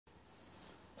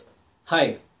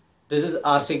Hi, this is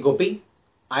RC Gopi.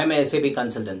 I am a SAP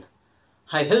consultant.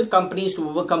 I help companies to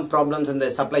overcome problems in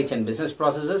their supply chain business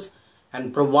processes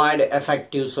and provide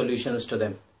effective solutions to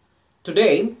them.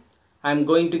 Today, I am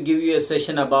going to give you a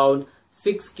session about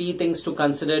 6 key things to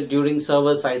consider during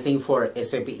server sizing for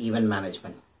SAP Event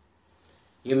Management.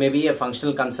 You may be a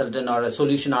functional consultant or a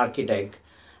solution architect,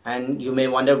 and you may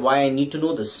wonder why I need to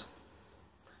know this.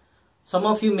 Some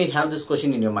of you may have this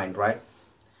question in your mind, right?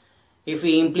 If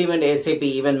we implement SAP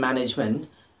Event Management,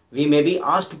 we may be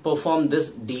asked to perform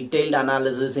this detailed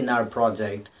analysis in our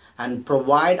project and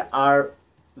provide our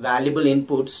valuable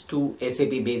inputs to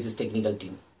SAP Basis technical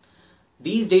team.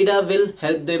 These data will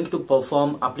help them to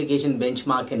perform application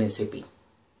benchmark in SAP.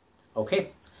 Okay,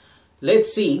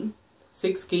 let's see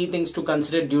 6 key things to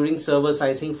consider during server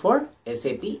sizing for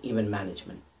SAP Event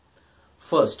Management.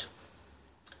 First,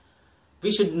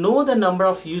 we should know the number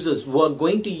of users who are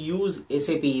going to use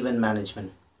SAP Event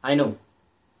Management. I know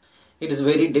it is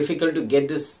very difficult to get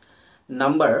this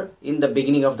number in the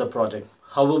beginning of the project.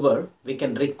 However, we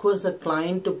can request the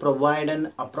client to provide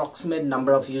an approximate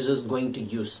number of users going to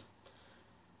use.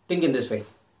 Think in this way.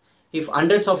 If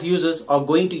hundreds of users are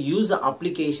going to use the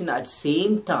application at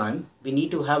same time, we need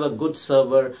to have a good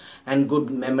server and good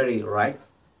memory, right?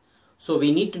 So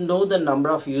we need to know the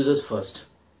number of users first.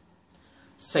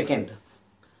 Second,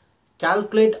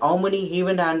 calculate how many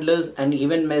event handlers and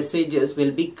event messages will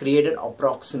be created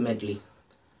approximately.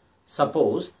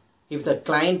 Suppose if the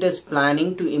client is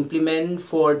planning to implement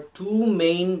for 2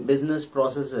 main business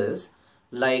processes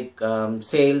like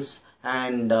sales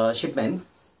and shipment,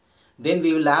 then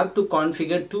we will have to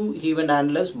configure 2 event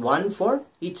handlers, one for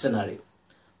each scenario.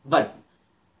 But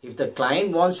if the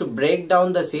client wants to break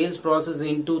down the sales process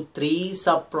into 3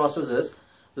 sub processes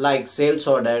like sales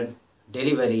order,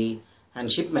 delivery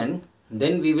and shipment,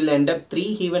 then we will end up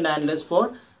 3 event handlers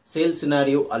for sales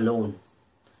scenario alone.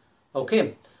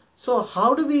 Okay, so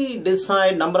how do we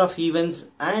decide number of events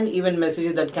and event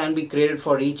messages that can be created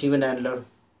for each event handler?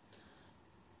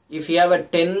 If you have a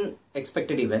 10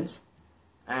 expected events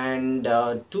and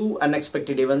 2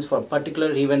 unexpected events for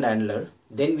particular event handler,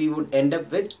 then we would end up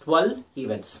with 12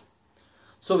 events.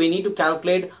 So we need to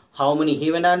calculate how many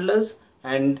event handlers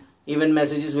and event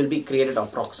messages will be created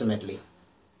approximately.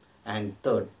 And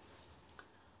third,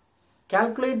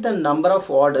 calculate the number of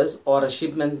orders or a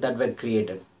shipment that were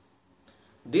created.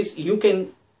 This you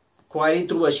can query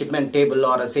through a shipment table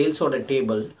or a sales order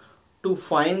table to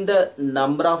find the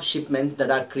number of shipments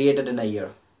that are created in a year.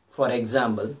 For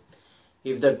example,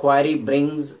 if the query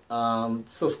brings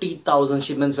 50,000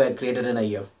 shipments were created in a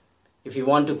year, if you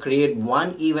want to create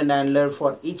 1 event handler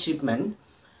for each shipment,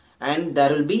 and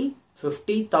there will be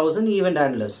 50,000 event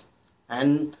handlers,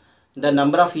 and the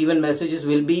number of event messages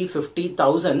will be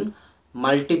 50,000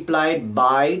 multiplied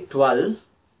by 12,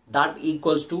 that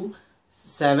equals to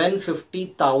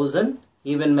 750,000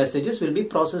 event messages will be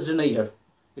processed in a year.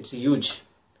 It's huge.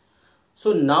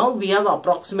 So now we have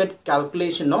approximate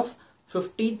calculation of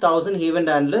 50,000 event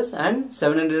handlers and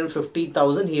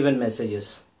 750,000 event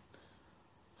messages.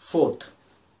 Fourth,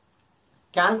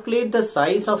 calculate the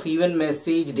size of event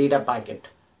message data packet.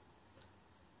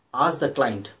 Ask the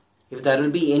client if there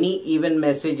will be any event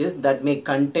messages that may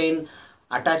contain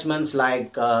attachments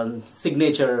like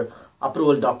signature,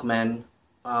 approval document,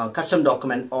 custom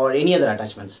document or any other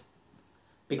attachments,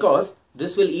 because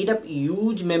this will eat up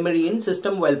huge memory in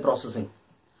system while processing.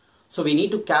 So we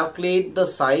need to calculate the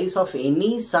size of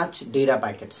any such data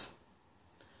packets.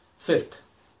 Fifth,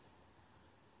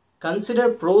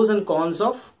 consider pros and cons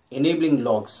of enabling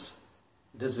logs.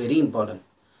 This is very important.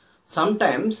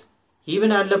 Sometimes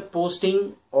event handler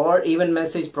posting or event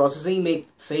message processing may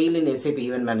fail in SAP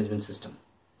Event Management System.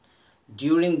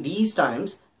 During these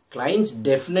times, clients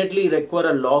definitely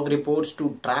require log reports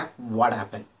to track what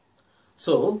happened.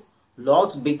 So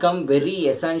logs become very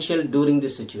essential during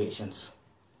these situations.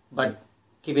 But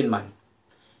keep in mind,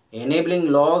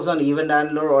 enabling logs on event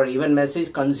handler or event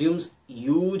message consumes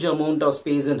huge amount of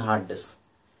space in hard disk.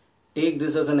 Take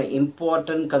this as an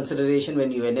important consideration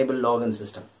when you enable log in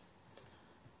system.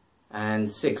 And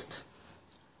sixth,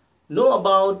 know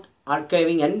about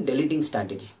archiving and deleting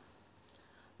strategy.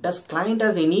 Does client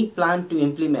has any plan to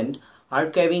implement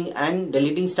archiving and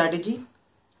deleting strategy?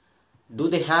 Do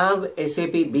they have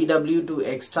SAP BW to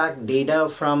extract data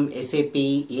from SAP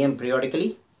EM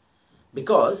periodically?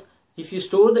 Because if you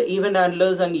store the event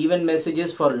handlers and event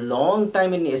messages for a long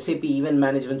time in SAP Event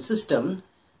Management System,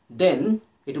 then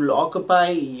it will occupy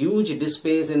huge disk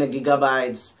space in a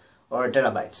gigabytes or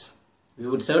terabytes. We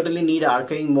would certainly need an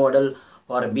archiving model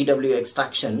or a BW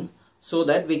extraction so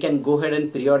that we can go ahead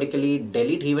and periodically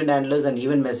delete event handlers and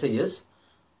event messages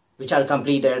which are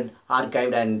completed,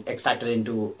 archived and extracted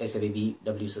into SAP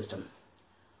BW system.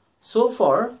 So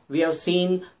far, we have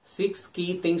seen 6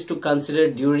 key things to consider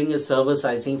during a server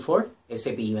sizing for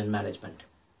SAP Event Management.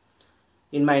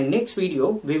 In my next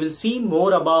video, we will see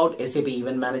more about SAP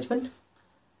Event Management.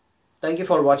 Thank you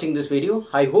for watching this video.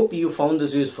 I hope you found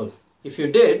this useful. If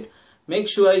you did, make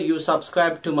sure you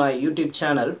subscribe to my YouTube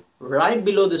channel right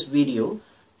below this video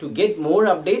to get more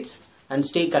updates and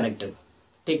stay connected.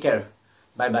 Take care.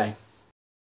 Bye bye.